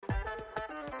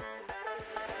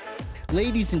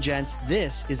Ladies and gents,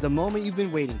 this is the moment you've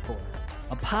been waiting for.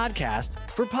 A podcast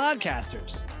for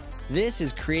podcasters. This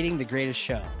is Creating the Greatest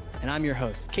Show, and I'm your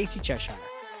host, Casey Cheshire.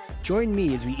 Join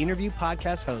me as we interview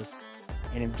podcast hosts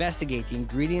and investigate the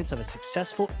ingredients of a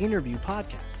successful interview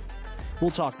podcast. We'll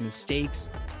talk mistakes,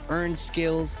 earned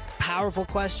skills, powerful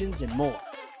questions, and more.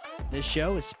 This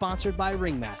show is sponsored by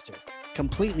Ringmaster,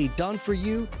 completely done for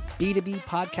you B2B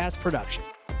podcast production.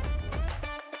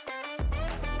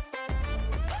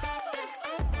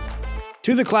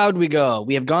 To the cloud we go.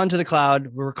 We have gone to the cloud.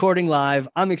 We're recording live.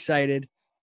 I'm excited.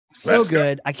 So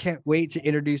good. I can't wait to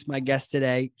introduce my guest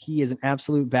today. He is an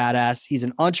absolute badass. He's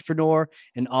an entrepreneur,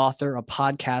 an author, a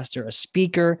podcaster, a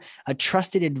speaker, a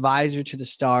trusted advisor to the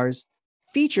stars,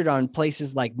 featured on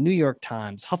places like New York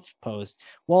Times, HuffPost,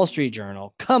 Wall Street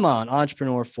Journal, Come On,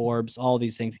 Entrepreneur, Forbes, all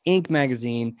these things, Inc.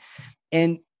 magazine.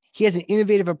 And he has an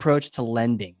innovative approach to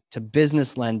lending, to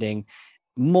business lending,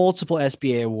 multiple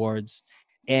SBA awards.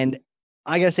 And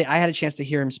I got to say, I had a chance to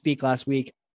hear him speak last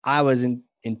week. I was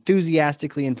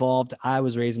enthusiastically involved. I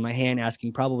was raising my hand,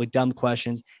 asking probably dumb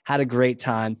questions, had a great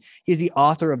time. He's the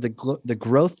author of The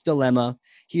Growth Dilemma.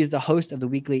 He is the host of the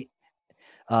weekly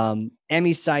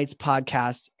Emmy Sites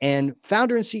podcast and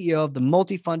founder and CEO of the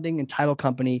multi-funding and title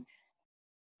company,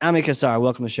 Kassar.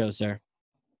 Welcome to the show, sir.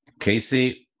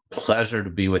 Casey, pleasure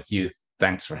to be with you.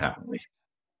 Thanks for having me.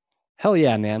 Hell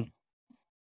yeah, man.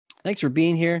 Thanks for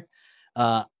being here.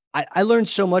 I learned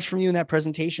so much from you in that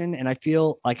presentation, and I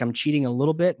feel like I'm cheating a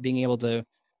little bit being able to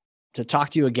talk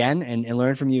to you again and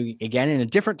learn from you again in a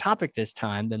different topic this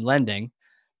time than lending.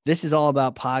 This is all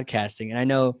about podcasting. And I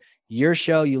know your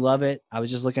show, you love it. I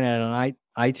was just looking at it on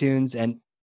iTunes, and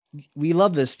we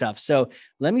love this stuff. So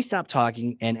let me stop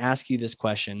talking and ask you this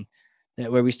question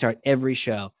where we start every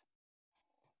show.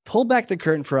 Pull back the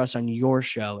curtain for us on your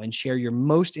show and share your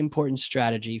most important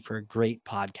strategy for a great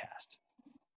podcast.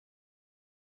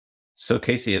 So,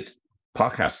 Casey,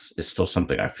 podcasts is still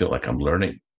something I feel like I'm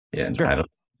learning, and sure. I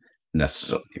don't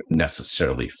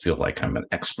necessarily feel like I'm an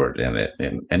expert in it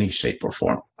in any shape or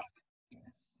form.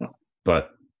 But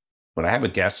when I have a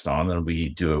guest on and we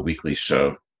do a weekly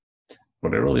show,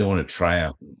 what I really want to try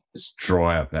out is draw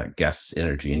out that guest's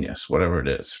inner genius, whatever it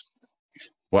is.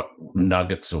 What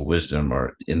nuggets of wisdom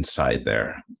are inside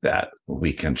there that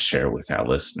we can share with our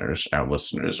listeners. Our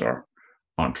listeners are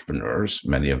entrepreneurs.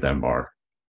 Many of them are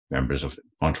members of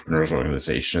Entrepreneurs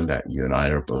Organization that you and I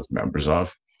are both members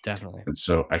of. Definitely. And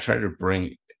so I try to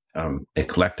bring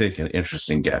eclectic and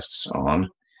interesting guests on,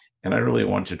 and I really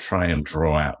want to try and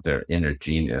draw out their inner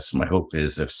genius. My hope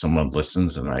is if someone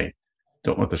listens, and I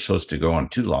don't want the shows to go on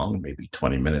too long, maybe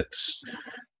 20 minutes,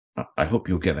 I hope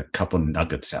you'll get a couple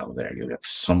nuggets out of there. You'll get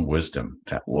some wisdom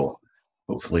that will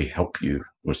hopefully help you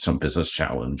with some business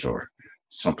challenge or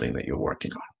something that you're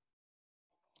working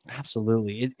on.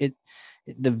 Absolutely.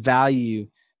 The value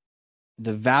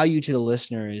to the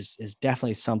listener is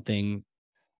definitely something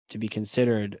to be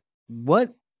considered.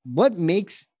 What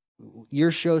makes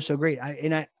your show so great?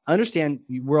 I understand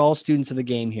we're all students of the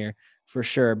game here for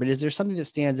sure, but is there something that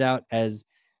stands out as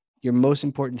your most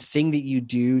important thing that you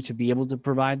do to be able to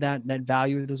provide that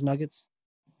value of those nuggets?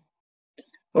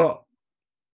 Well,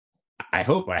 I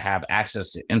hope I have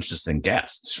access to interesting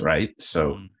guests, right?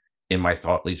 So in my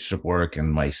thought leadership work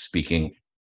and my speaking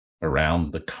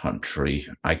around the country,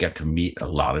 I get to meet a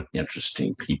lot of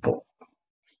interesting people.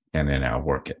 And in our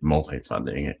work at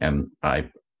multi-funding, and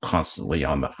I'm constantly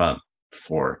on the hunt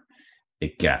for a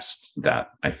guest that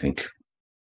I think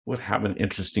would have an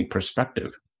interesting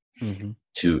perspective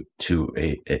to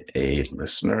a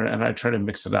listener. And I try to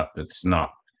mix it up.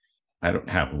 I don't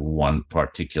have one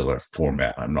particular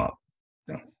format. I'm not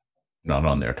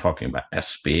on there talking about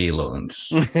SBA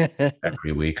loans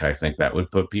every week. I think that would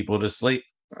put people to sleep.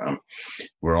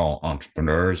 We're all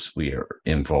entrepreneurs. We are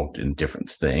involved in different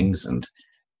things, and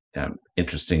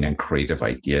interesting and creative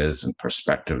ideas and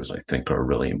perspectives, I think, are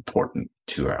really important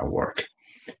to our work.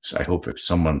 So I hope if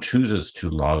someone chooses to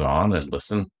log on and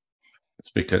listen,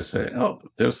 it's because,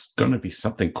 there's going to be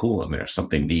something cool in there,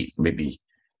 something neat, maybe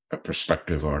a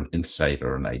perspective or an insight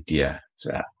or an idea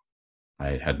that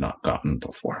I had not gotten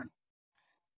before.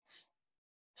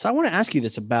 So I want to ask you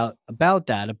this about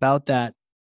that.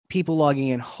 People logging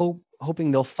in,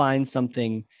 hoping they'll find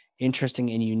something interesting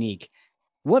and unique.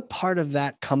 What part of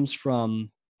that comes from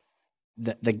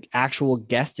the actual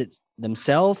guest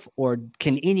themselves, or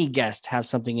can any guest have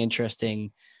something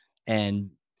interesting and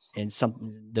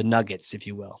the nuggets, if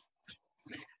you will?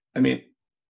 I mean,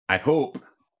 I hope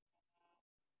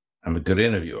I'm a good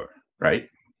interviewer, right?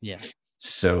 Yeah.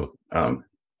 So I'd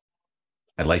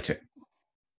like to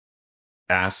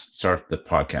start the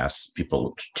podcast.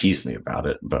 People tease me about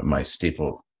it, but my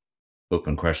staple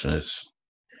open question is,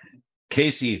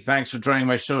 Casey, thanks for joining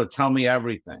my show. Tell me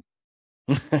everything.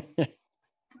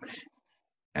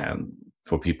 And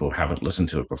for people who haven't listened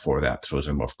to it before, that throws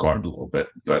them off guard a little bit.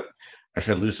 But I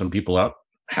try to loosen people up,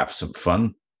 have some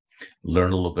fun,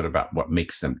 learn a little bit about what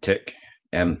makes them tick,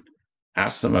 and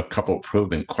ask them a couple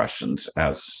probing questions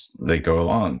as they go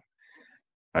along.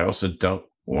 I also don't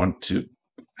want to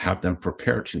have them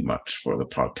prepare too much for the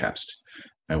podcast.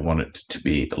 I want it to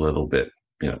be a little bit,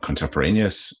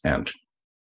 contemporaneous and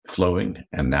flowing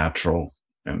and natural,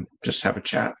 and just have a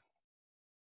chat.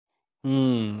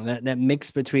 That mix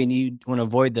between, you want to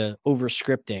avoid the over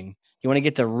scripting. You want to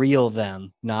get the real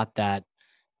them, not that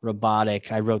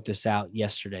robotic, I wrote this out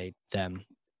yesterday them.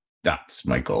 That's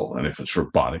my goal. And if it's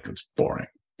robotic, it's boring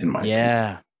in my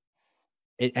opinion.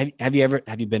 Have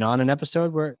you been on an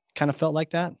episode where it kind of felt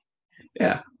like that?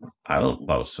 Yeah. I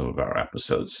love some of our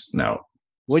episodes. Now,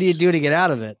 what do you do to get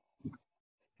out of it?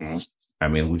 I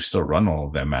mean, we still run all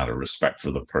of them out of respect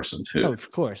for the person who,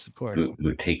 of course,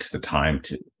 who takes the time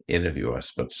to interview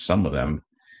us. But some of them,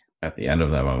 at the end of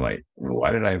them, I'm like,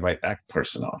 why did I invite that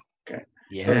person on? Okay.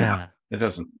 Yeah. It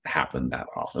doesn't happen that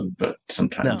often, but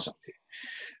sometimes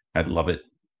I'd love it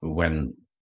when,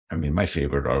 my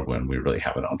favorite are when we really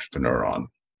have an entrepreneur on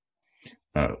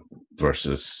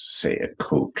versus, say, a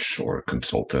coach or a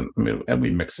consultant. And we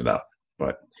mix it up.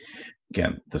 But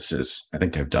again, I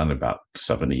think I've done about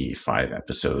 75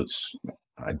 episodes.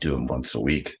 I do them once a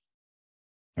week.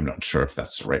 I'm not sure if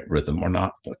that's the right rhythm or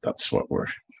not, but that's what we're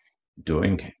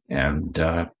doing. And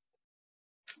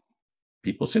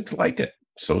people seem to like it.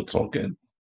 So it's all good.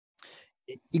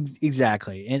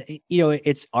 Exactly. And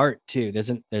it's art too. There's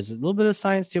a little bit of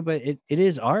science too, but it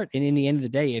is art. And in the end of the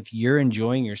day, if you're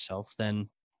enjoying yourself, then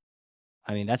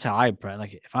that's how I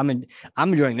like if I'm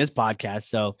enjoying this podcast.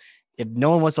 So if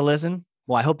no one wants to listen,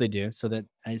 well, I hope they do, so that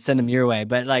I send them your way.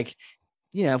 But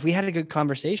if we had a good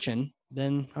conversation,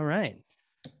 then all right.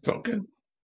 It's all good. And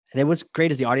then what's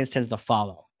great is the audience tends to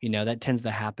follow. That tends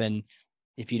to happen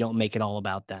if you don't make it all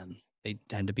about them. They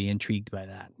tend to be intrigued by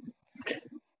that.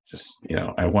 Just,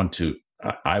 I want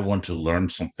to learn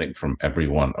something from every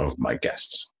one of my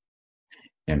guests.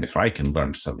 And if I can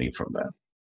learn something from them,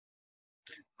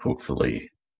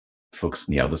 hopefully folks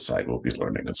on the other side will be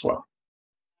learning as well.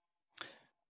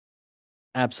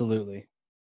 Absolutely.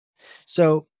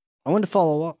 So I want to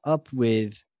follow up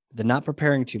with the not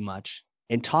preparing too much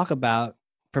and talk about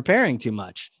preparing too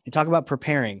much and talk about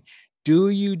preparing. Do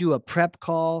you do a prep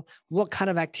call? What kind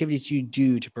of activities do you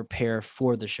do to prepare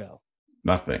for the show?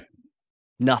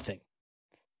 Nothing.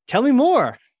 Tell me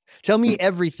more. Tell me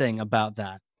everything about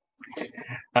that.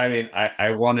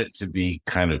 I want it to be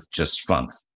kind of just fun,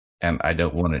 and I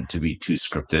don't want it to be too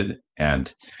scripted.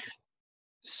 And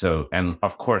so, and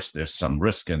of course, there's some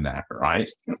risk in that, right?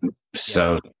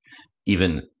 So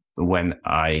even when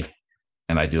I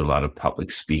do a lot of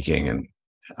public speaking, and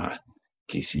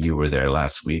Casey, you were there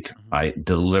last week, I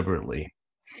deliberately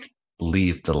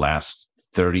leave the last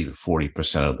 30 to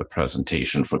 40% of the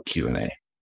presentation for Q&A.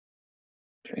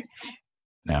 Okay.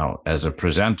 Now, as a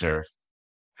presenter,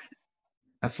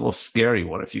 that's a little scary.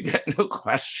 What if you get no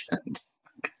questions?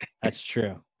 That's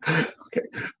true. Okay,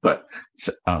 but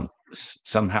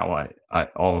somehow I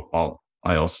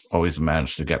always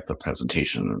manage to get the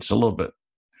presentation. It's a little bit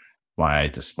why I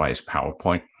despise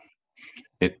PowerPoint.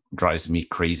 It drives me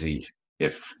crazy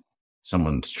if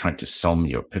someone's trying to sell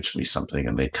me or pitch me something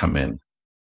and they come in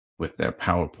with their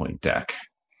PowerPoint deck,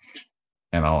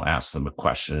 and I'll ask them a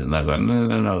question and they'll go,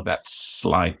 no, that's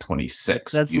slide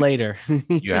 26. That's later.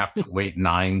 You have to wait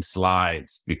 9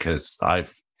 slides because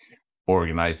I've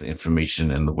organized the information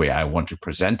in the way I want to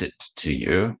present it to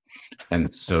you.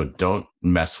 And so don't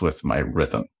mess with my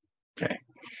rhythm. Okay.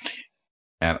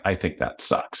 And I think that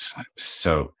sucks.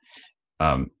 So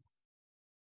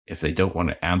if they don't want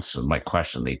to answer my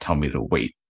question, they tell me to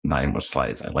wait 9 more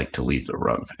slides. I like to leave the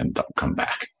room and don't come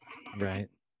back. Right.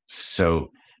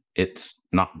 So it's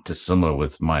not dissimilar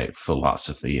with my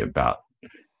philosophy about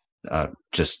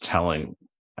just telling.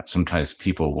 Sometimes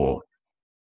people will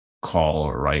call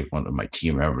or write one of my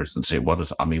team members and say, what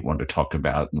does Ami want to talk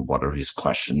about? And what are his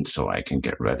questions so I can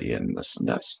get ready and this and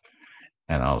this.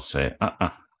 And I'll say,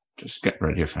 just get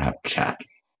ready for a chat.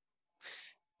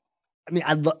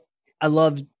 I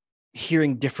love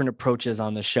hearing different approaches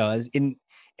on the show. As in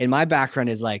my background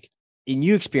is and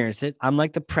you experienced it. I'm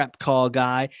like the prep call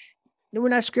guy. We're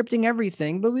not scripting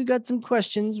everything, but we've got some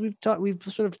questions. We've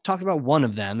sort of talked about one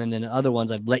of them, and then other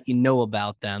ones I've let you know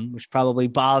about them, which probably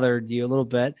bothered you a little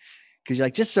bit because you're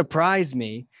like, just surprise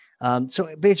me. But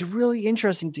it's really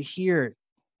interesting to hear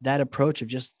that approach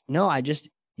of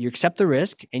you accept the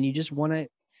risk and you just want to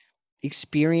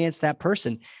experience that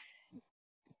person.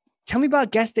 Tell me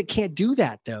about guests that can't do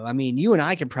that, though. I mean, you and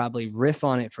I could probably riff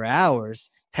on it for hours.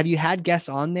 Have you had guests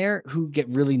on there who get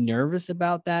really nervous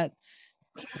about that,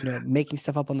 making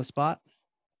stuff up on the spot?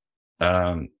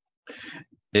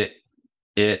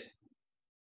 It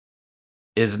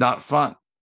is not fun,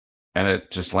 and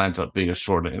it just lands up being a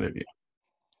short interview.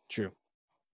 True.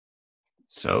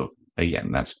 So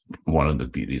again, that's one of the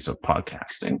beauties of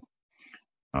podcasting.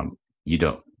 You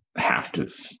don't have to.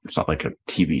 It's not like a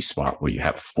TV spot where you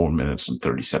have 4 minutes and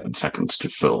 37 seconds to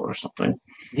fill or something.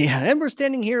 Yeah, and we're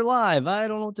standing here live. I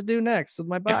don't know what to do next with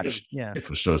my body. If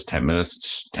the show's 10 minutes,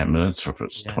 it's 10 minutes. Or if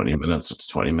it's 20 minutes, it's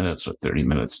 20 minutes. Or 30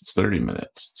 minutes, it's 30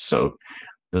 minutes. So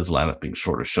those land up being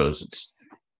shorter shows. It's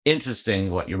interesting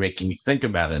what you're making me think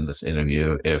about in this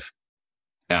interview. If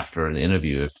after an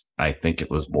interview, if I think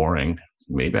it was boring,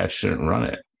 maybe I shouldn't run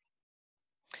it.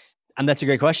 And that's a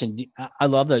great question. I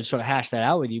love to sort of hash that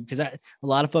out with you, because a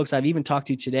lot of folks I've even talked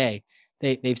to today,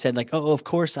 they've said like, oh, of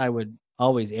course I would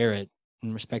always air it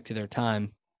in respect to their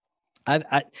time. I've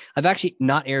actually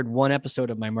not aired one episode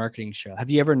of my marketing show. Have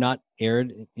you ever not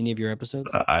aired any of your episodes?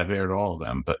 I've aired all of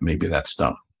them, but maybe that's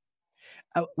dumb.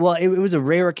 Well, it was a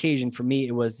rare occasion for me.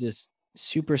 It was this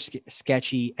super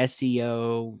sketchy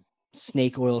SEO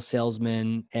snake oil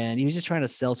salesman, and he was just trying to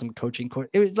sell some coaching course.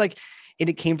 It was like,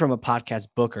 it came from a podcast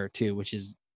booker too, which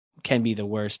can be the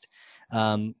worst.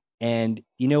 And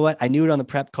you know what? I knew it on the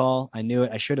prep call. I knew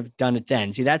it. I should have done it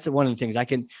then. See, that's one of the things I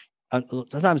can.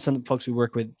 Sometimes some of the folks we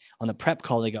work with on the prep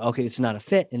call, they go, "Okay, this is not a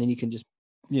fit," and then you can just,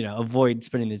 avoid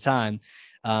spending the time.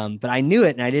 But I knew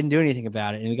it, and I didn't do anything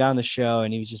about it. And we got on the show,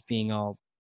 and he was just being all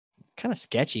kind of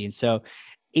sketchy. And so,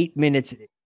 8 minutes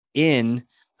in,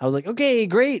 I was like, okay,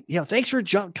 great. Thanks for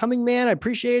coming, man. I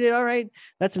appreciate it. All right.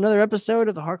 That's another episode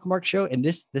of the Hark Mark Show. And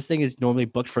this thing is normally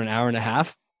booked for an hour and a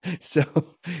half. So,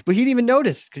 but he didn't even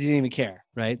notice because he didn't even care.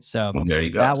 Right. So there you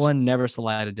go. That one never saw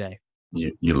light a day.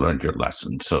 You learned your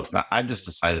lesson. So I just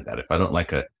decided that if I don't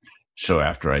like a show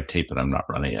after I tape it, I'm not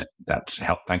running it. That's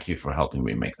help. Thank you for helping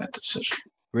me make that decision.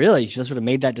 Really? You just would have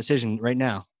made that decision right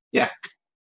now. Yeah.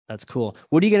 That's cool.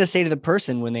 What are you going to say to the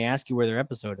person when they ask you where their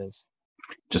episode is?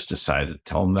 Just decided to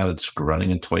tell them that it's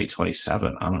running in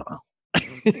 2027. I don't know.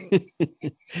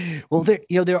 Well,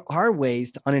 there are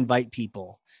ways to uninvite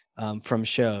people from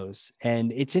shows,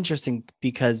 and it's interesting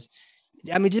because,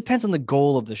 it depends on the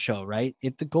goal of the show, right?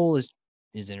 If the goal is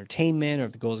entertainment, or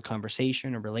if the goal is a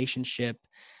conversation or relationship,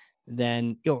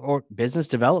 then or business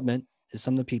development, is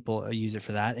some of the people use it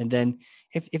for that. And then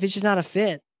if it's just not a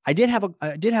fit, I did have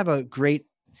a great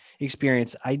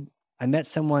experience. I met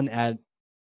someone at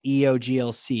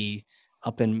EOGLC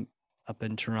up in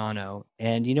Toronto.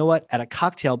 And you know what? At a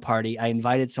cocktail party, I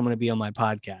invited someone to be on my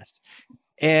podcast.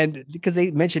 And because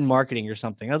they mentioned marketing or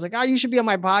something, I was like, oh, you should be on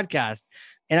my podcast.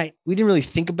 And we didn't really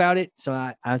think about it. So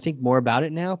I think more about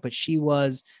it now, but she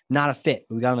was not a fit.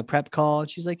 We got on the prep call and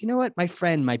she's like, you know what? My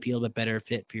friend might be a little bit better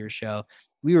fit for your show.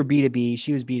 We were B2B.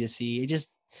 She was B2C.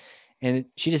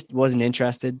 She just wasn't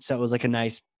interested. So it was like a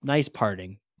nice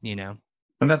parting, And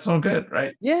that's all good,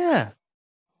 right? Yeah.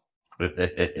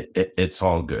 It's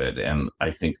all good. And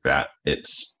I think that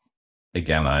it's,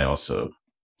 again, I also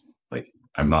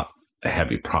I'm not a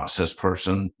heavy process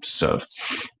person. So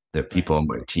the people on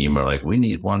my team are like, we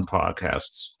need one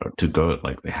podcast to go.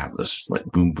 Like they have this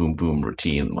boom, boom, boom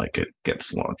routine. Like it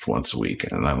gets launched once a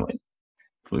week. And I'm like,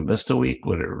 if we missed a week,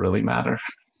 would it really matter?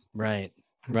 Right.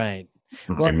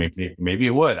 Well, maybe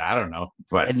it would. I don't know.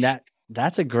 But and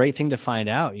that's a great thing to find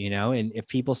out, and if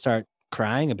people start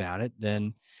crying about it,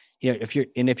 then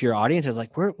if your audience is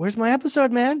like, where's my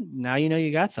episode, man? Now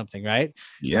you got something, right?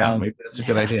 Yeah, maybe that's a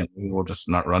good idea. Maybe we'll just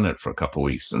not run it for a couple of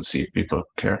weeks and see if people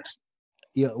care.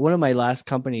 One of my last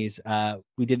companies,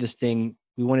 we did this thing.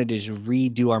 We wanted to just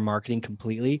redo our marketing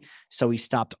completely, so we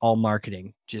stopped all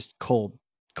marketing, just cold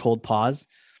pause,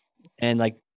 and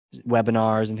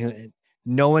webinars and things.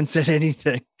 No one said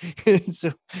anything, and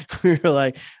so we were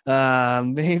like,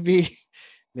 maybe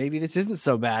this isn't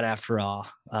so bad after all.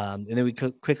 And then we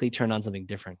could quickly turn on something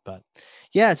different. But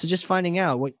yeah, so just finding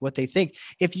out what they think.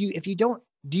 If you don't,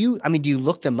 do you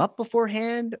look them up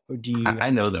beforehand, or do you? I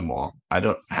know them all. I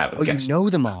don't have a guess. You know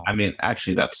them all.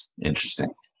 Actually, that's interesting.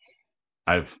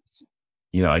 I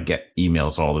get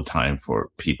emails all the time for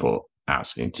people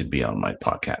asking to be on my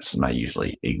podcast, and I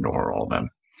usually ignore all of them.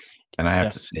 And I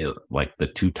have to say, the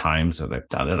 2 times that I've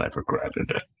done it, I've regretted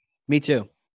it. Me too.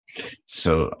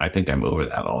 So I think I'm over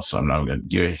that also. I'm not going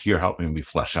to, you're helping me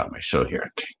flesh out my show here.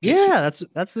 Yeah, that's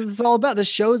what it's all about. The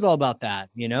show is all about that,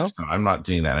 So I'm not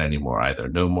doing that anymore either.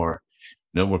 No more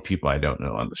people I don't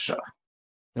know on the show.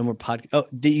 No more podcast. Oh,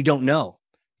 that you don't know.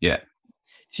 Yeah.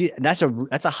 See, that's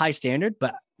a high standard,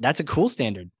 but that's a cool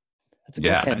standard. That's a cool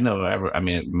Yeah, standard. no, I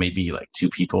mean, maybe like 2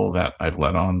 people that I've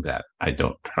let on that I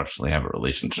don't personally have a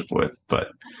relationship with, but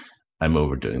I'm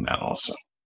overdoing that also.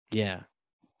 Yeah.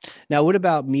 Now, what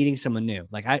about meeting someone new?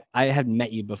 Like I hadn't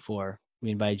met you before.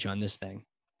 We invited you on this thing.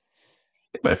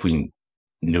 But if we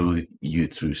knew you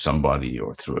through somebody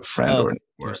or through a friend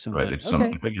or somebody. if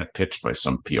Okay. if I get pitched by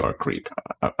some PR creep,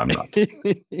 I'm not.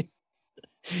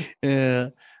 Yeah.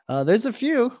 There's a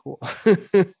few.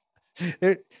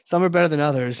 Some are better than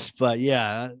others, but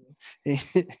yeah,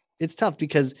 it's tough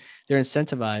because they're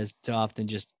incentivized to often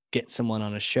just get someone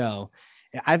on a show.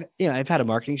 I've had a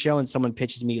marketing show and someone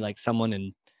pitches me like someone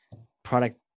in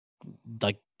product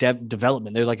like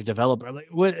development. They're like a developer. I'm like,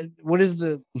 what is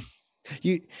the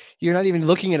you're not even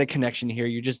looking at a connection here.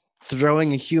 You're just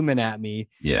throwing a human at me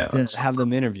to have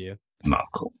them interview. Not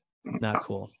cool. Not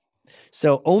cool.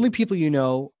 So only people you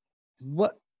know,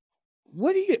 what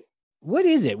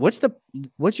is it?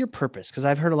 What's your purpose? Because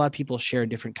I've heard a lot of people share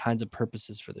different kinds of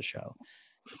purposes for the show.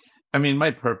 I mean,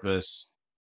 my purpose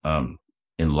in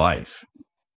life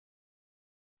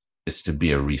is to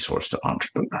be a resource to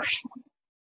entrepreneurs.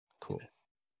 Cool.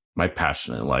 My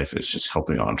passion in life is just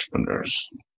helping entrepreneurs.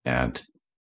 And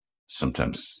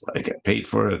sometimes I get paid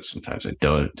for it. Sometimes I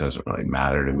don't. It doesn't really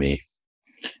matter to me.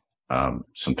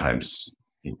 Sometimes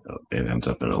it ends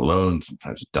up in a loan.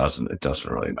 Sometimes it doesn't. It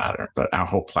doesn't really matter. But our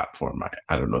whole platform,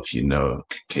 I don't know if you know,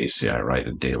 Casey, I write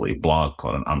a daily blog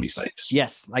called OmniSites.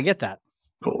 Yes, I get that.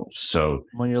 Cool. So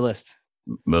I'm on your list.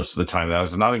 Most of the time that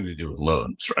has nothing to do with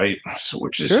loans, right? So,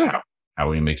 which is how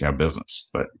we make our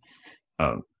business. But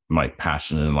my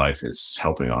passion in life is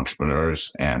helping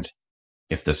entrepreneurs. And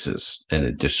if this is an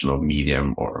additional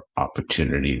medium or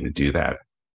opportunity to do that,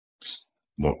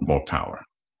 more power.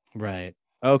 Right.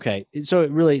 Okay. So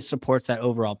it really supports that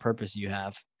overall purpose you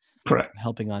have. Correct.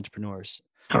 Helping entrepreneurs.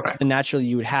 Correct. And naturally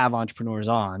you would have entrepreneurs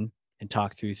on and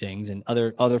talk through things and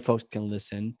other folks can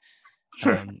listen.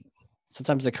 Sure.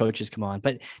 Sometimes the coaches come on,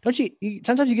 but don't you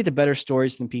sometimes you get the better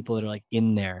stories than people that are like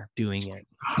in there doing it.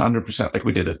 100%. Like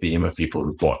we did a theme of people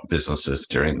who bought businesses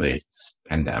during the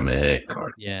pandemic.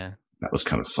 That was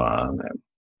kind of fun. And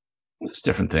it's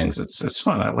different things. It's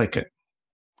fun. I like it.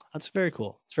 That's very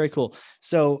cool. It's very cool.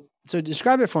 So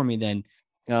describe it for me then.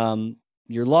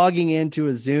 You're logging into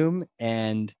a Zoom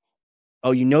and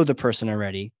you know the person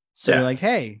already. So you're like,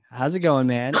 hey, how's it going,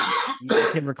 man? You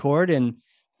just hit record and you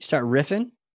start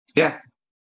riffing. Yeah.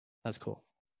 That's cool.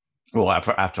 Well,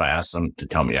 after I asked them to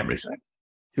tell me everything.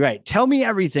 Right. Tell me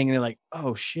everything. And they're like,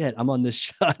 oh shit, I'm on this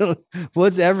show.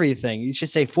 What's everything? You should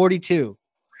say 42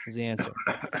 is the answer.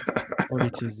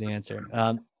 42 is the answer.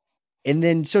 And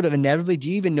then sort of inevitably, do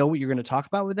you even know what you're going to talk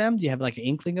about with them? Do you have like an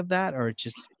inkling of that or it's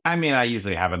just? I mean, I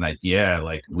usually have an idea.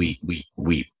 Like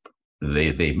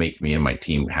they make me and my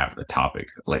team have the topic,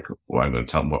 like I'm going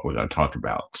to tell them what we're going to talk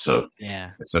about. So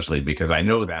especially because I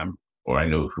know them, or I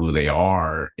know who they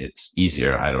are, it's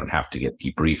easier. I don't have to get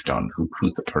debriefed on who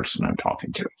the person I'm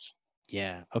talking to is.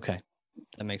 Yeah. Okay.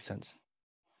 That makes sense.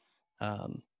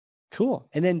 Cool.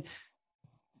 And then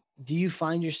do you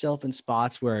find yourself in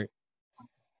spots where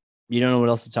you don't know what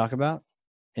else to talk about?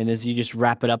 And as you just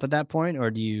wrap it up at that point,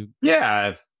 or do you?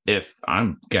 Yeah. If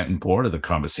I'm getting bored of the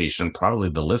conversation, probably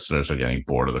the listeners are getting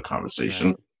bored of the conversation.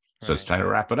 Right. So it's time to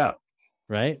wrap it up.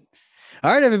 Right.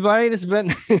 All right, everybody. This has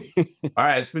been all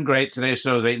right. It's been great. Today's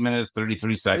show is 8 minutes,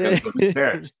 33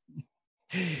 seconds.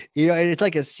 It's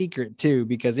like a secret too,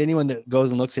 because anyone that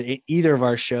goes and looks at either of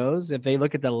our shows, if they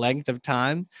look at the length of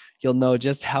time, you'll know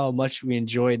just how much we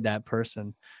enjoyed that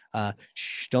person. No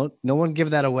one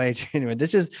give that away to anyone.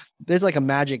 There's like a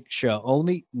magic show.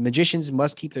 Only magicians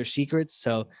must keep their secrets.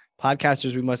 So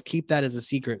podcasters, we must keep that as a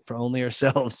secret for only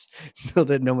ourselves so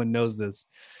that no one knows this.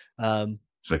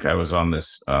 It's like I was on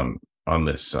this our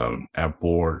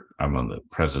board. I'm on the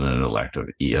president-elect of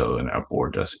EO, and our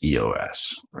board does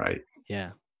EOS, right?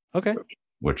 Yeah. Okay.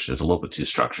 Which is a little bit too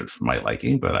structured for my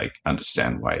liking, but I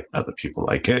understand why other people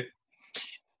like it.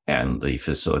 And the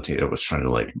facilitator was trying to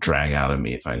like drag out of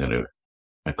me if I'm going to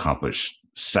accomplish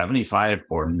 75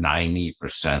 or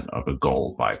 90% of a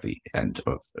goal by the end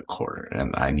of the quarter.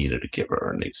 And I needed to give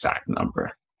her an exact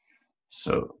number.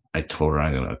 So I told her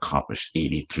I'm going to accomplish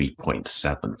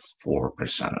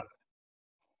 83.74% of it.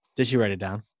 Did she write it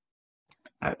down?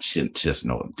 She doesn't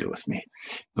know what to do with me.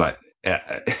 But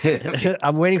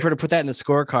I'm waiting for her to put that in the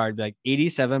scorecard, like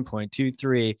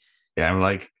 87.23. Yeah, I'm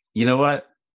like, you know what?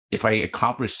 If I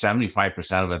accomplish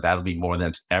 75% of it, that'll be more than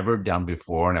it's ever done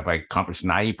before. And if I accomplish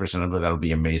 90% of it, that'll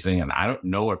be amazing. And I don't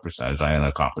know what percentage I'm going to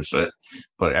accomplish it.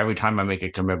 But every time I make a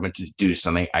commitment to do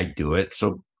something, I do it.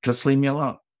 So just leave me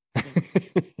alone.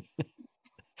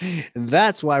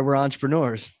 That's why we're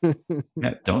entrepreneurs.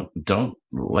 Yeah, don't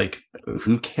like,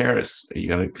 who cares? Are you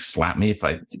gonna slap me if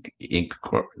I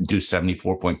do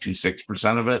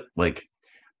 74.26% of it? Like,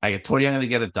 I told you I'm gonna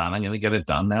get it done. I'm gonna get it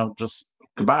done now. Just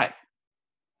goodbye.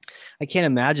 I can't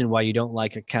imagine why you don't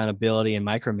like accountability and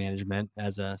micromanagement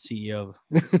as a CEO.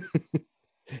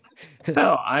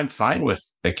 No, I'm fine with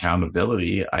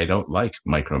accountability. I don't like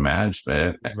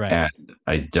micromanagement, Right. and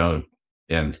I don't,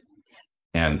 and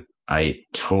and I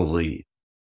totally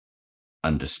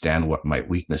understand what my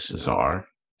weaknesses are,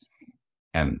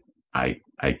 and I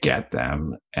get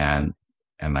them, and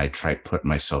I try to put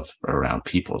myself around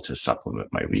people to supplement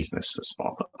my weaknesses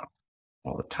all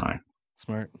the time.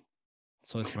 Smart.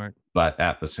 So smart. But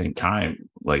at the same time,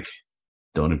 like,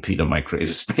 don't impede on my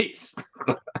creative space.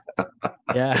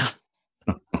 Yeah.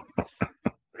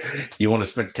 You want to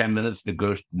spend 10 minutes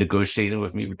negotiating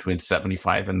with me between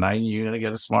 75 and 90, you're going to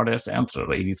get a smart ass answer,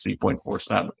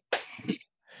 83.47.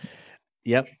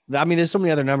 Yep. I mean, there's so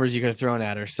many other numbers you could have thrown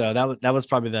at her. So that was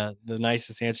probably the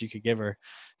nicest answer you could give her.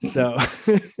 So,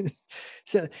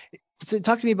 so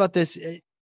talk to me about this.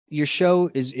 Your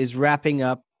show is wrapping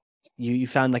up. You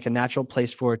found like a natural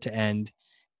place for it to end.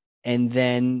 And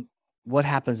then what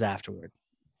happens afterward?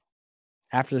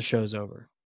 After the show's over?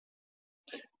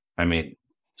 I mean,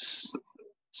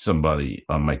 somebody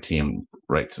on my team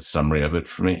writes a summary of it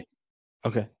for me.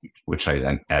 Okay. Which I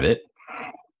then edit.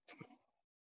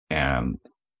 And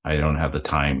I don't have the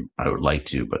time I would like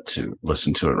to, but to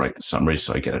listen to it, write the summary.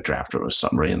 So I get a draft of a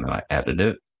summary and then I edit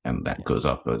it. And that goes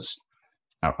up as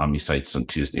on my sites on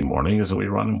Tuesday mornings, and we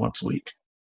run once a week.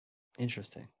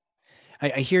 Interesting.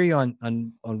 I hear you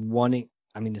on wanting,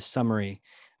 I mean, the summary.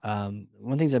 One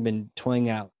of the things I've been toying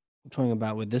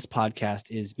about with this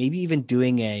podcast is maybe even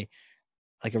doing a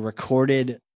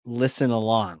recorded listen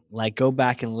along, like go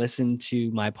back and listen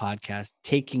to my podcast,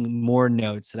 taking more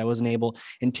notes that I wasn't able,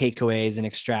 and takeaways and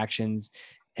extractions.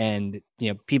 And,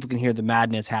 people can hear the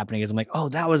madness happening as I'm like, oh,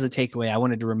 that was a takeaway I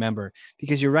wanted to remember.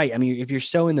 Because you're right. I mean, if you're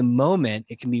so in the moment,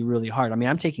 it can be really hard. I mean,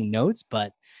 I'm taking notes,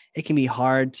 but it can be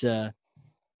hard to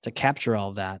capture all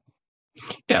of that.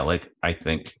 Yeah. Like, I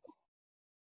think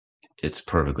it's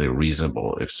perfectly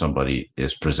reasonable if somebody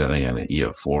is presenting in an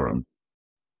EO forum,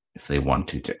 if they want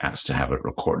to ask to have it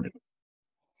recorded,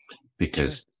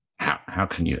 because how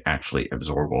can you actually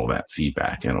absorb all that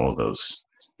feedback and all those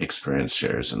experience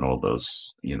shares and all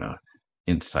those,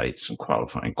 insights and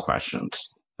qualifying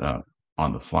questions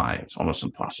on the fly? It's almost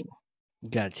impossible. You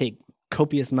got to take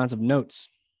copious amounts of notes.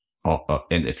 And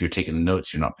if you're taking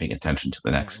notes, you're not paying attention to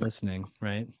the next thing. Listening,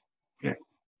 right? Yeah.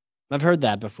 I've heard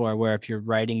that before, where if you're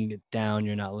writing it down,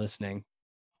 you're not listening.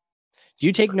 Do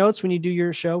you take notes when you do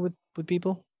your show with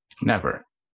people? Never.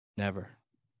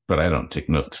 But I don't take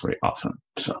notes very often.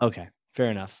 So. Okay, fair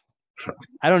enough. Sure.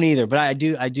 I don't either, but I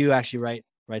do actually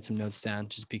write some notes down,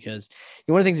 just because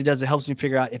one of the things it does, it helps me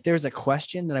figure out if there's a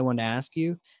question that I want to ask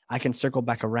you, I can circle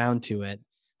back around to it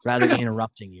rather than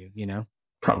interrupting you,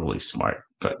 Probably smart,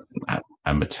 but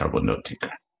I'm a terrible note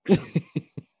taker.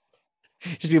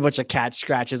 Just be a bunch of cat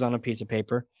scratches on a piece of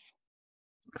paper.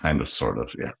 Kind of, sort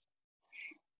of, yeah.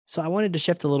 So I wanted to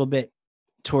shift a little bit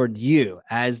toward you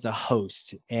as the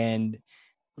host, and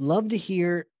love to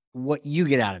hear what you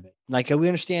get out of it. Like, we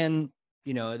understand,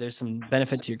 there's some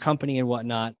benefit to your company and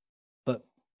whatnot, but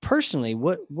personally,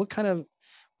 what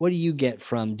do you get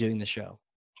from doing the show?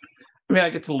 I mean, I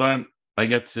get to learn.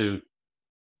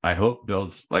 I hope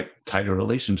builds like tighter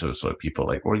relationships with people.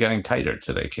 Like, we're getting tighter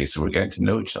today, okay? So we're getting to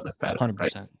know each other better. 100%.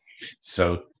 Right?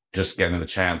 So just getting the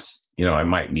chance, I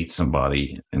might meet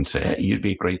somebody and say, hey, you'd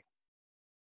be a great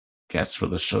guest for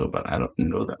the show, but I don't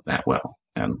know them that well.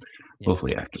 And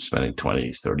hopefully after spending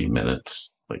 20, 30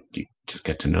 minutes, like, you just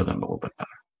get to know them a little bit better.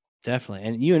 Definitely.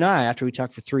 And you and I, after we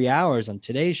talked for 3 hours on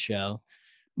today's show.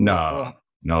 No,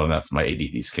 that's my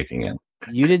ADD's kicking in.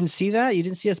 You didn't see that? You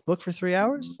didn't see us book for 3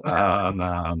 hours?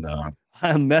 No.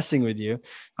 I'm messing with you.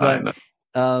 But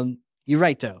you're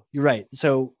right, though. You're right.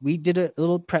 So we did a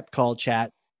little prep call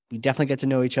chat. We definitely get to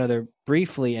know each other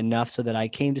briefly enough so that I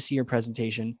came to see your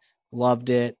presentation, loved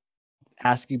it,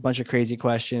 asked you a bunch of crazy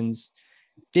questions,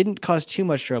 didn't cause too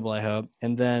much trouble, I hope.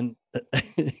 And then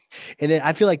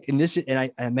I feel like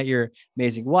I met your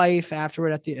amazing wife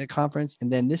afterward at the conference.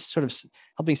 And then this sort of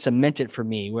helping cement it for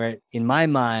me, where in my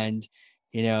mind,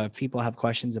 if people have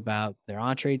questions about their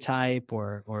entree type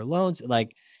or loans,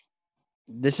 like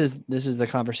this is the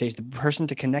conversation. The person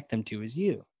to connect them to is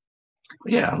you.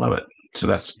 Yeah, I love it. So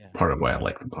that's part of why I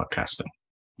like the podcasting.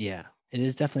 Yeah, it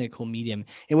is definitely a cool medium.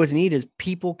 And what's neat is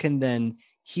people can then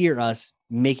hear us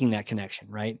making that connection,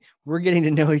 right? We're getting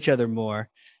to know each other more,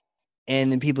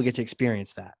 and then people get to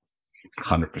experience that.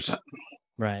 100%.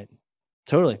 Right.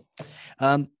 Totally.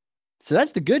 So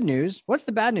that's the good news. What's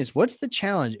the bad news? What's the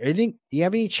challenge? Do you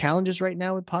have any challenges right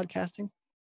now with podcasting?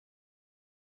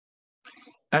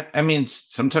 I mean,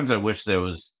 sometimes I wish there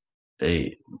was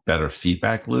a better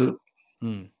feedback loop.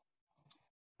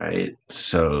 Right.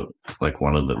 So, like,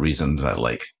 one of the reasons I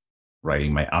like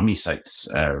writing my Ami sites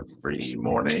every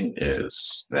morning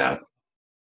is that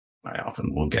I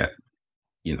often will get,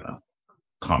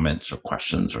 comments or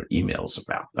questions or emails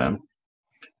about them.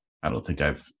 I don't think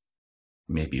I've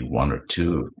maybe one or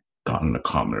two gotten a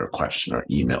comment or question or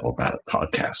email about a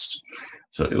podcast.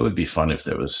 So it would be fun if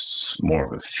there was more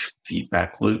of a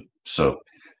feedback loop. So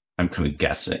I'm kind of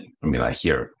guessing. I mean, I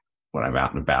hear when I'm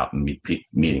out and about and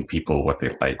meeting people what they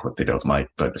like, what they don't like.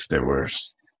 But if there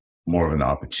was more of an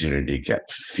opportunity to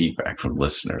get feedback from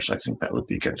listeners, I think that would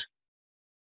be good.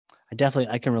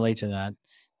 I can relate to that.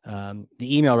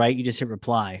 The email, right? You just hit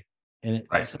reply, and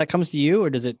so that comes to you, or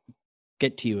does it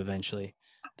get to you eventually?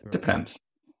 Depends.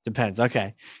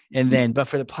 Okay. And then, but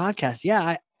for the podcast,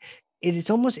 yeah, it's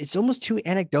almost too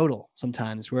anecdotal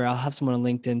sometimes, where I'll have someone on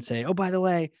LinkedIn say, "Oh, by the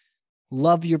way,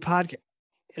 love your podcast,"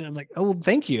 and I'm like, "Oh, well,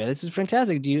 thank you. This is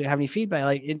fantastic. Do you have any feedback?"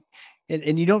 Like it,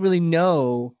 and you don't really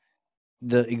know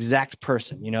the exact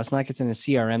person. It's not like it's in a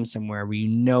CRM somewhere where you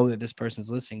know that this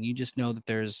person's listening. You just know that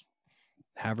there's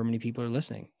however many people are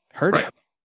listening. Heard it.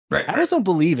 Right. I just don't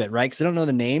believe it, right? Because I don't know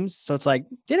the names. So it's like,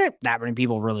 didn't that many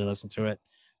people really listen to it?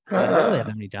 I don't really have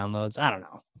that many downloads. I don't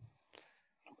know.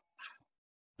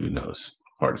 Who knows?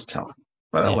 Hard to tell.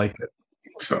 But I like it.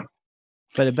 So,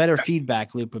 but a better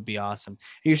feedback loop would be awesome.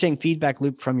 You're saying feedback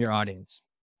loop from your audience?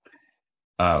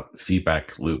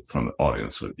 Feedback loop from the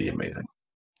audience would be amazing.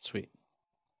 Sweet.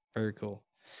 Very cool.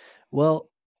 Well,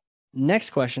 next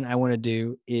question I want to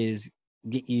do is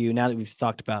get you, now that we've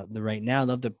talked about the right now, I'd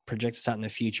love to project this out in the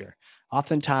future.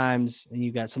 Oftentimes,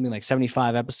 you've got something like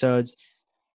 75 episodes,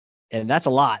 and that's a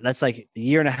lot. That's like a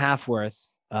year and a half worth,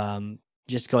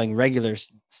 just going regular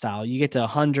style. You get to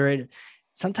 100.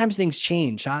 Sometimes things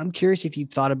change. I'm curious if you've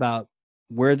thought about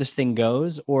where this thing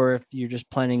goes, or if you're just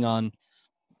planning on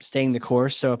staying the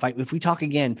course. So if we talk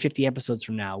again 50 episodes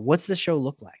from now, what's the show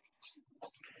look like?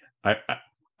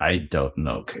 I don't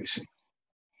know, Casey.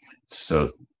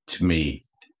 So to me,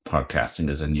 podcasting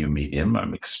is a new medium.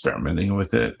 I'm experimenting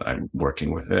with it. I'm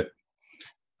working with it.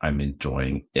 I'm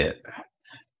enjoying it.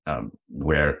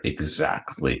 Where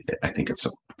exactly, I think it's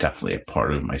definitely a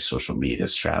part of my social media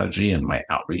strategy and my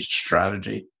outreach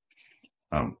strategy.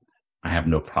 I have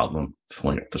no problem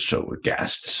filling up the show with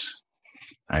guests.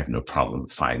 I have no problem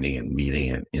finding and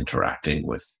meeting and interacting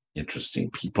with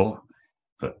interesting people.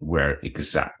 But where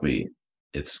exactly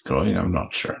it's going, I'm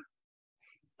not sure.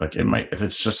 Like, it might, if it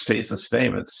just stays the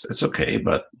same, it's okay.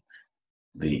 But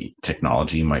the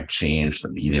technology might change, the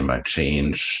media might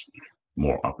change,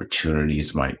 more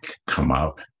opportunities might come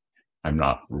up. I'm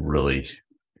not really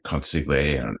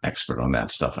consigliere and an expert on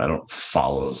that stuff. I don't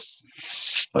follow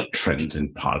like trends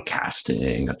in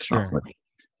podcasting. That's sure. Not like,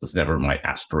 it was never my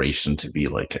aspiration to be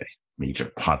like a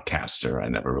major podcaster. I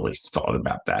never really thought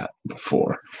about that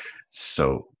before.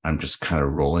 So I'm just kind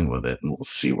of rolling with it, and we'll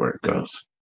see where it goes.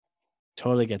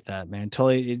 Totally get that, man.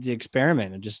 Totally. It's the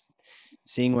experiment and just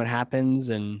seeing what happens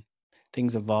and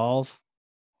things evolve.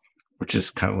 Which is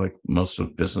kind of like most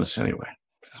of business anyway.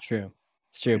 It's true.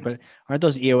 It's true. But aren't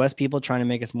those EOS people trying to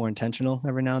make us more intentional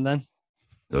every now and then?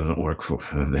 Doesn't work for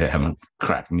them. They haven't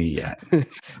cracked me yet.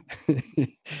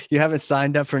 You haven't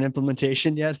signed up for an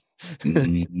implementation yet?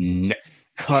 No.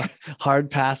 Hard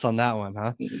pass on that one,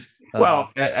 huh?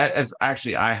 Well, as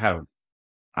actually, I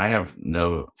have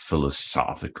no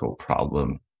philosophical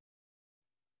problem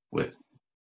with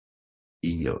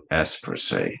EOS per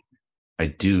se. I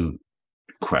do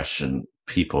question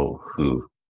people who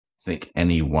think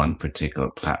any one particular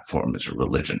platform is a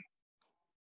religion.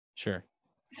 Sure.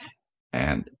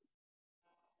 And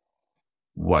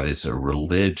what is a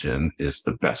religion is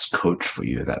the best coach for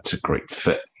you. That's a great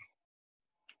fit.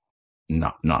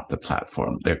 Not the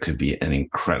platform. There could be an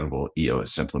incredible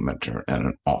EOS implementer and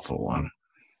an awful one,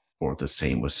 or the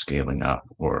same with scaling up,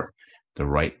 or the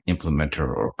right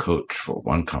implementer or coach for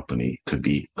one company could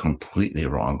be completely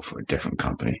wrong for a different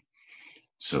company.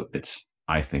 So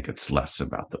I think it's less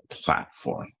about the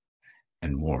platform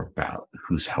and more about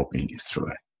who's helping you through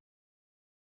it.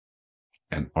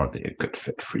 And are they a good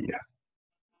fit for you?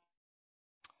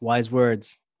 Wise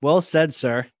words. Well said,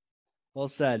 sir. Well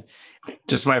said.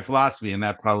 Just my philosophy, and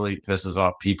that probably pisses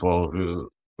off people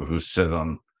who sit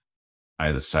on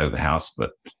either side of the house,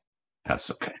 but that's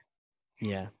okay.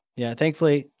 Yeah. Yeah.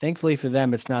 Thankfully for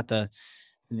them, it's not the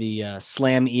the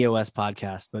Slam EOS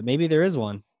podcast, but maybe there is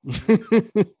one.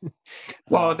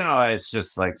 Well, no, it's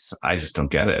just like I just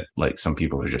don't get it. Like some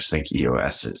people who just think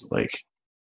EOS is like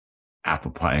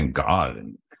apple pie and God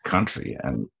and country,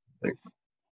 and like,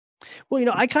 well,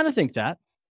 I kind of think that,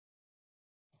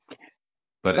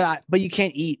 but you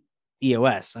can't eat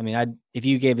EOS. I mean, if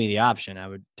you gave me the option, I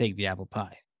would take the apple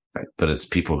pie. Right? But it's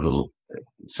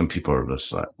some people are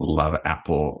just like love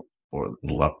Apple or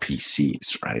love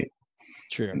PCs, right?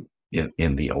 True.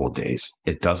 In the old days,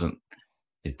 it's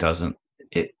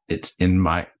in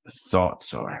my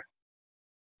thoughts are,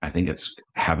 I think it's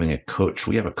having a coach.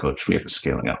 We have a coach. We have a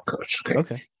scaling up coach.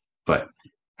 Okay. But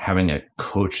having a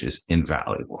coach is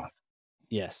invaluable.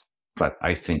 Yes. But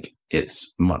I think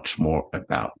it's much more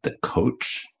about the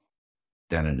coach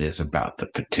than it is about the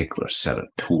particular set of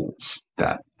tools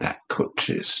that coach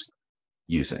is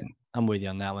using. I'm with you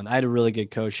on that one. I had a really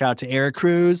good coach. Shout out to Eric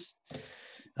Cruz.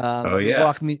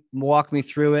 Walk me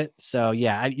through it. So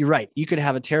yeah, you're right. You could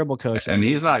have a terrible coach, and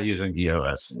he's not using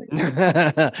EOS.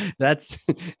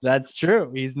 That's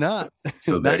true. He's not.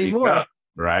 So not anymore.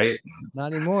 Right?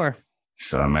 Not anymore.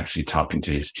 So I'm actually talking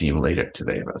to his team later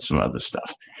today about some other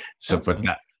stuff. So, that's but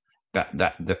cool.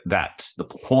 That's the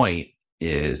point,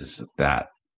 is that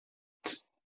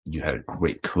you had a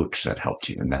great coach that helped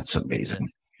you, and that's amazing.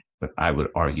 But I would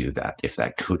argue that if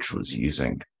that coach was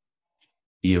using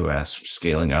EOS, or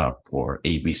scaling up, or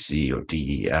ABC, or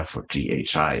DEF, or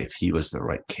GHI, if he was the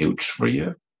right coach for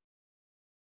you,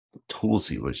 the tools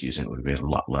he was using would be a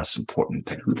lot less important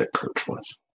than who the coach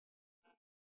was.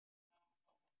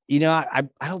 I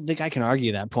don't think I can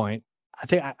argue that point. I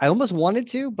think I almost wanted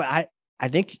to, but I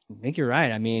think you're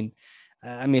right. I mean,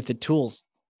 if the tools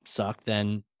suck,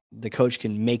 then the coach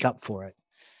can make up for it.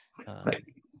 Right.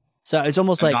 So it's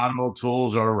almost like nominal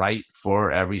tools are right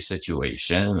for every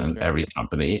situation and every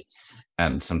company.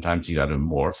 And sometimes you got to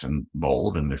morph and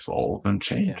mold and evolve and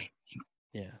change.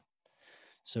 Yeah.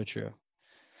 So true.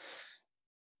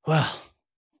 Well,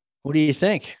 what do you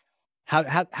think? How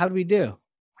do we do?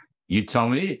 You tell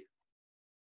me.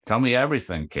 Tell me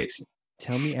everything, Casey.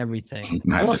 Tell me everything.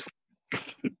 Well,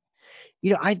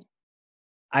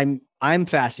 I'm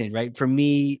fascinated, right? For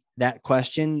me, that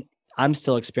question, I'm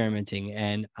still experimenting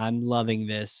and I'm loving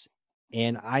this.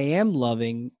 And I am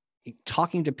loving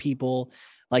talking to people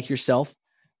like yourself,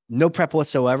 no prep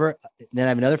whatsoever. Then I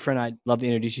have another friend I'd love to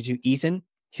introduce you to, Ethan.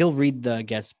 He'll read the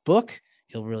guest book.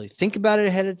 He'll really think about it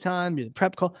ahead of time, do the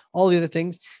prep call, all the other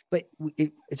things. But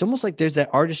it's almost like there's that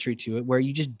artistry to it where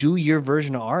you just do your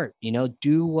version of art,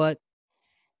 do what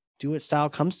style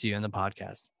comes to you in the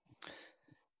podcast.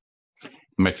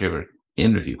 My favorite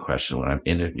interview question when I'm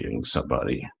interviewing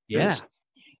somebody. Yeah.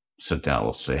 Sit down,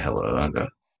 we'll say hello. I go,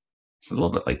 it's a little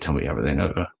bit like, tell me everything.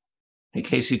 I go, hey,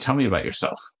 Casey, tell me about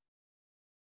yourself.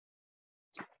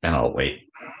 And I'll wait.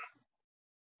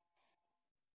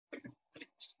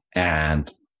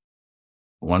 And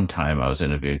one time I was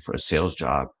interviewing for a sales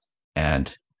job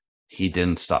and he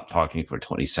didn't stop talking for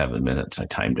 27 minutes. I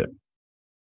timed him.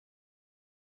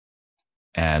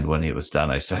 And when he was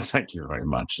done, I said, thank you very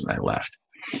much. And I left.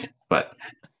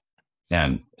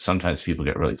 And sometimes people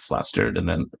get really flustered. And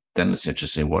then it's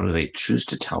interesting. What do they choose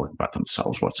to tell about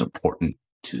themselves? What's important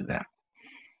to them?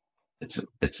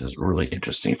 It's a really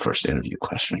interesting first interview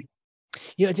question.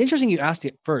 It's interesting you asked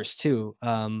it first too.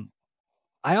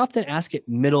 I often ask it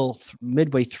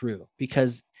midway through,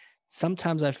 because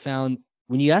sometimes I found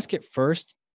when you ask it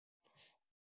first,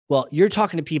 well, you're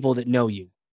talking to people that know you.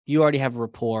 You already have a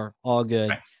rapport, all good.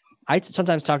 Right. I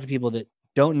sometimes talk to people that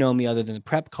don't know me other than the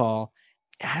prep call.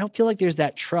 I don't feel like there's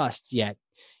that trust yet,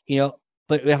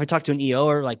 but if I talk to an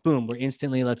EOer, like, boom, we're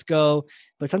instantly, let's go.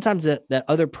 But sometimes that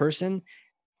other person,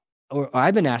 or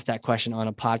I've been asked that question on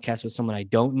a podcast with someone I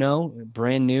don't know,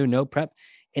 brand new, no prep.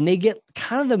 And they get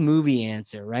kind of the movie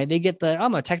answer, right? They get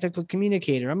I'm a technical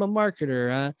communicator. I'm a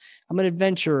marketer. I'm an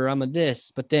adventurer. I'm a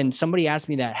this. But then somebody asked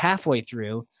me that halfway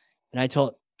through, and I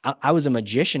told I was a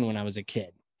magician when I was a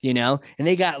kid, and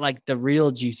they got like the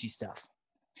real juicy stuff.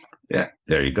 Yeah,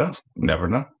 there you go. Never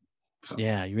know. So.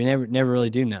 Yeah, you never really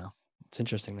do know. It's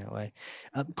interesting that way.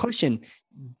 Question: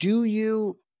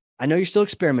 I know you're still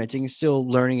experimenting, you're still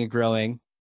learning and growing,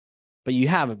 but you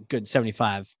have a good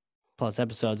 75 plus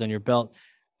episodes on your belt.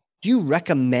 Do you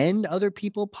recommend other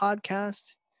people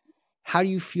podcast? How do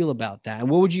you feel about that? And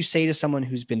what would you say to someone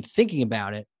who's been thinking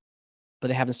about it, but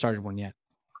they haven't started one yet?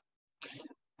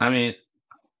 I mean,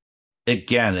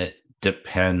 again, it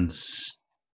depends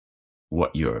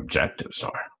what your objectives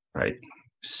are, right?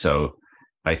 So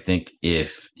I think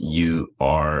if you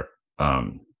are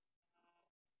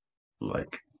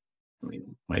like I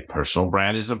mean, my personal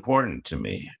brand is important to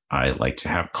me. I like to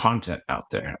have content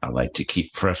out there. I like to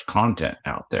keep fresh content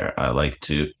out there. I like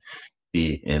to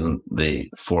be in the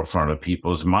forefront of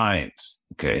people's minds.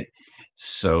 Okay.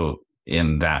 So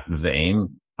in that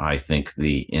vein, I think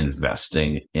the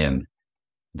investing in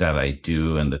that I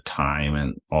do and the time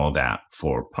and all that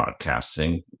for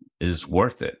podcasting is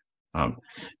worth it.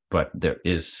 But there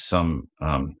is some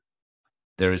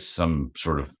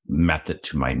sort of method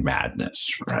to my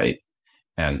madness, right?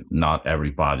 And not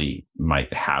everybody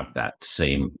might have that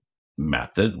same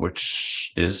method,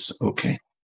 which is okay.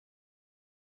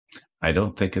 I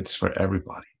don't think it's for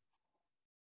everybody.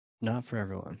 Not for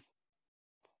everyone.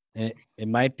 It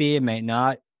might be, it might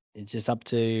not. It's just up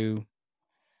to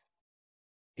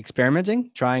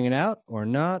experimenting, trying it out or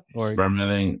not. Or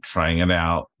experimenting, trying it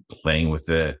out, playing with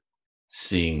it,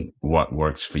 seeing what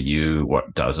works for you,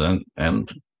 what doesn't,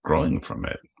 and growing from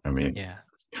it. I mean, yeah,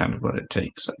 it's kind of what it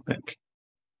takes, I think.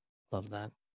 Love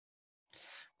that.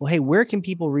 Well, hey, where can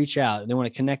people reach out? They want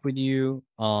to connect with you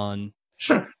on.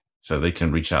 Sure. So they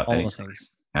can reach out all the things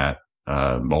at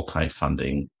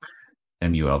multifunding,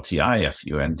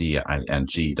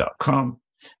 multifunding.com.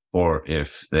 Or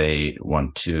if they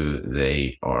want to,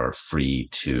 they are free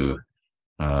to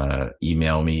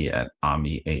email me at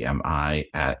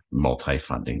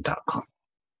ami@multifunding.com.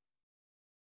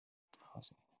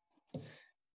 Awesome.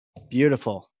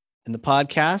 Beautiful. And the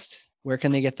podcast, where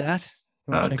can they get that?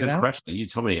 Check it out? Question. You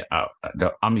told me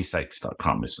the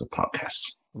amisites.com is the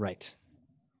podcast. Right.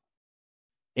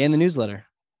 And the newsletter.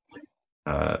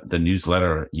 The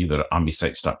newsletter, you go to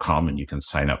amisites.com and you can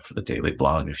sign up for the daily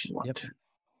blog if you want to.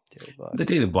 The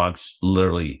daily blog's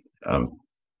literally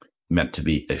meant to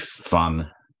be a fun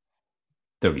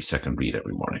 30-second read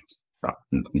every morning.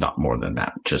 Not more than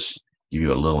that. Just give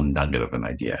you a little nugget of an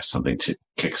idea, something to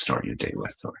kickstart your day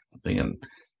with or something. And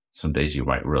some days you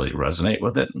might really resonate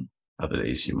with it, and other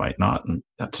days you might not, and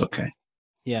that's okay.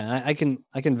 Yeah, I can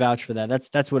vouch for that.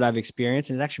 That's what I've experienced.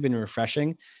 And it's actually been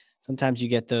refreshing. Sometimes you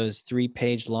get those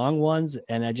 3-page long ones,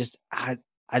 and I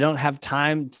don't have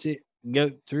time to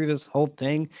go through this whole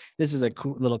thing. This is a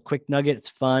cool little quick nugget. It's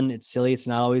fun. It's silly. It's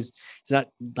not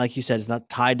like you said, it's not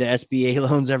tied to SBA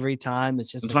loans every time.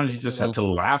 It's just sometimes you just have to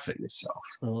laugh at yourself.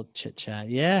 A little chit chat.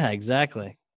 Yeah,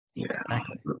 exactly. Yeah,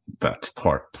 exactly. That's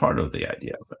part of the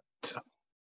idea of it. So.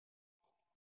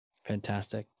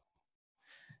 Fantastic.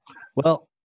 Well,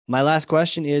 my last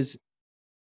question is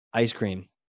ice cream.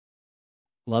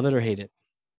 Love it or hate it?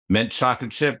 Mint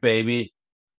chocolate chip, baby.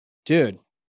 Dude,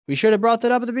 we should have brought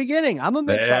that up at the beginning. I'm a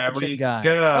mint chocolate chip guy.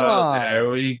 There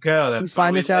we go. That's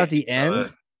find this out at the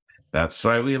end. That's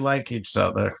why we like each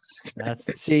other.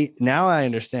 See, now I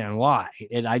understand why.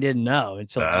 I didn't know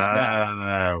until just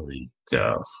now. There we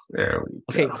go.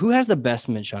 Okay, who has the best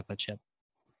mint chocolate chip?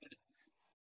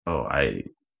 Oh, I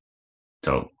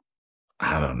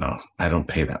don't know. I don't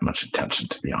pay that much attention,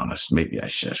 to be honest. Maybe I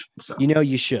should. So.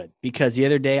 You should, because the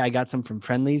other day I got some from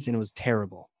Friendly's and it was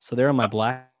terrible. So they're on my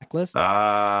blacklist.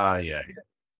 Yeah.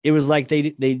 It was like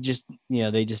they just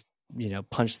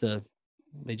punched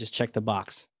they just checked the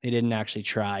box. They didn't actually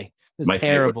try. It was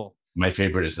terrible. My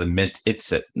favorite is the Mint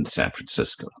It's-It in San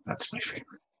Francisco. That's my favorite.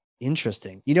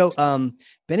 Interesting. Ben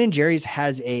and Jerry's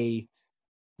has a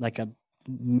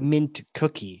mint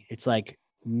cookie. It's like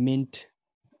mint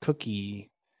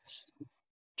cookie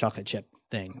chocolate chip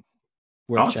thing.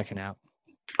 Worth checking out.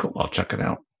 Cool. I'll check it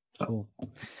out. Cool.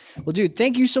 Well, dude,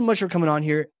 thank you so much for coming on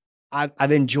here.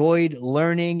 I've enjoyed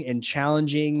learning and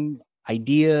challenging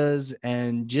ideas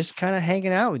and just kind of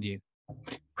hanging out with you.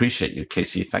 Appreciate you,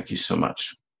 Casey. Thank you so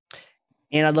much.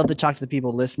 And I'd love to talk to the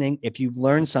people listening. If you've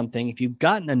learned something, if you've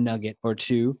gotten a nugget or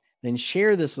two, then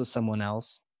share this with someone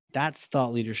else. That's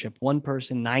thought leadership. 1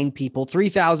 person, 9 people,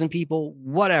 3,000 people,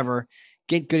 whatever.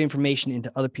 Get good information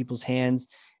into other people's hands.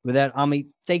 With that, Ami,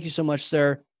 thank you so much,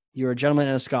 sir. You're a gentleman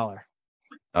and a scholar.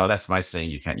 Oh, that's my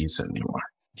saying. You can't use it anymore.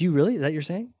 Do you really? Is that your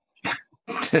saying?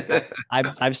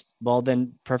 Well,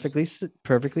 then perfectly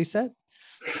said.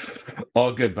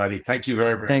 All good, buddy. Thank you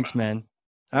very, very Thanks, much. man.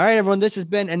 All right, everyone. This has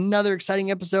been another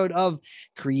exciting episode of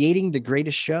Creating the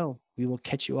Greatest Show. We will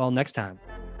catch you all next time.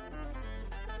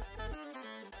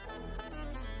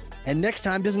 And next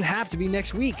time doesn't have to be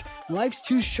next week. Life's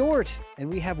too short, and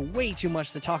we have way too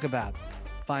much to talk about.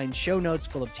 Find show notes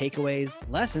full of takeaways,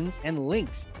 lessons, and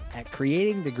links at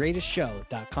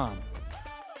creatingthegreatestshow.com.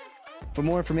 For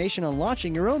more information on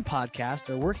launching your own podcast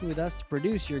or working with us to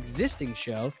produce your existing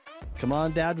show, come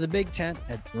on down to the big tent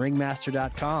at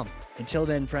ringmaster.com. Until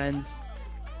then, friends,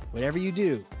 whatever you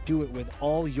do, do it with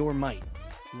all your might.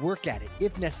 Work at it,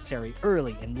 if necessary,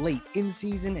 early and late, in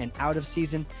season and out of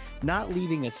season, not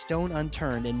leaving a stone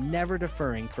unturned and never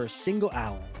deferring for a single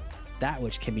hour that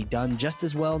which can be done just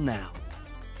as well now.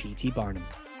 P.T. Barnum.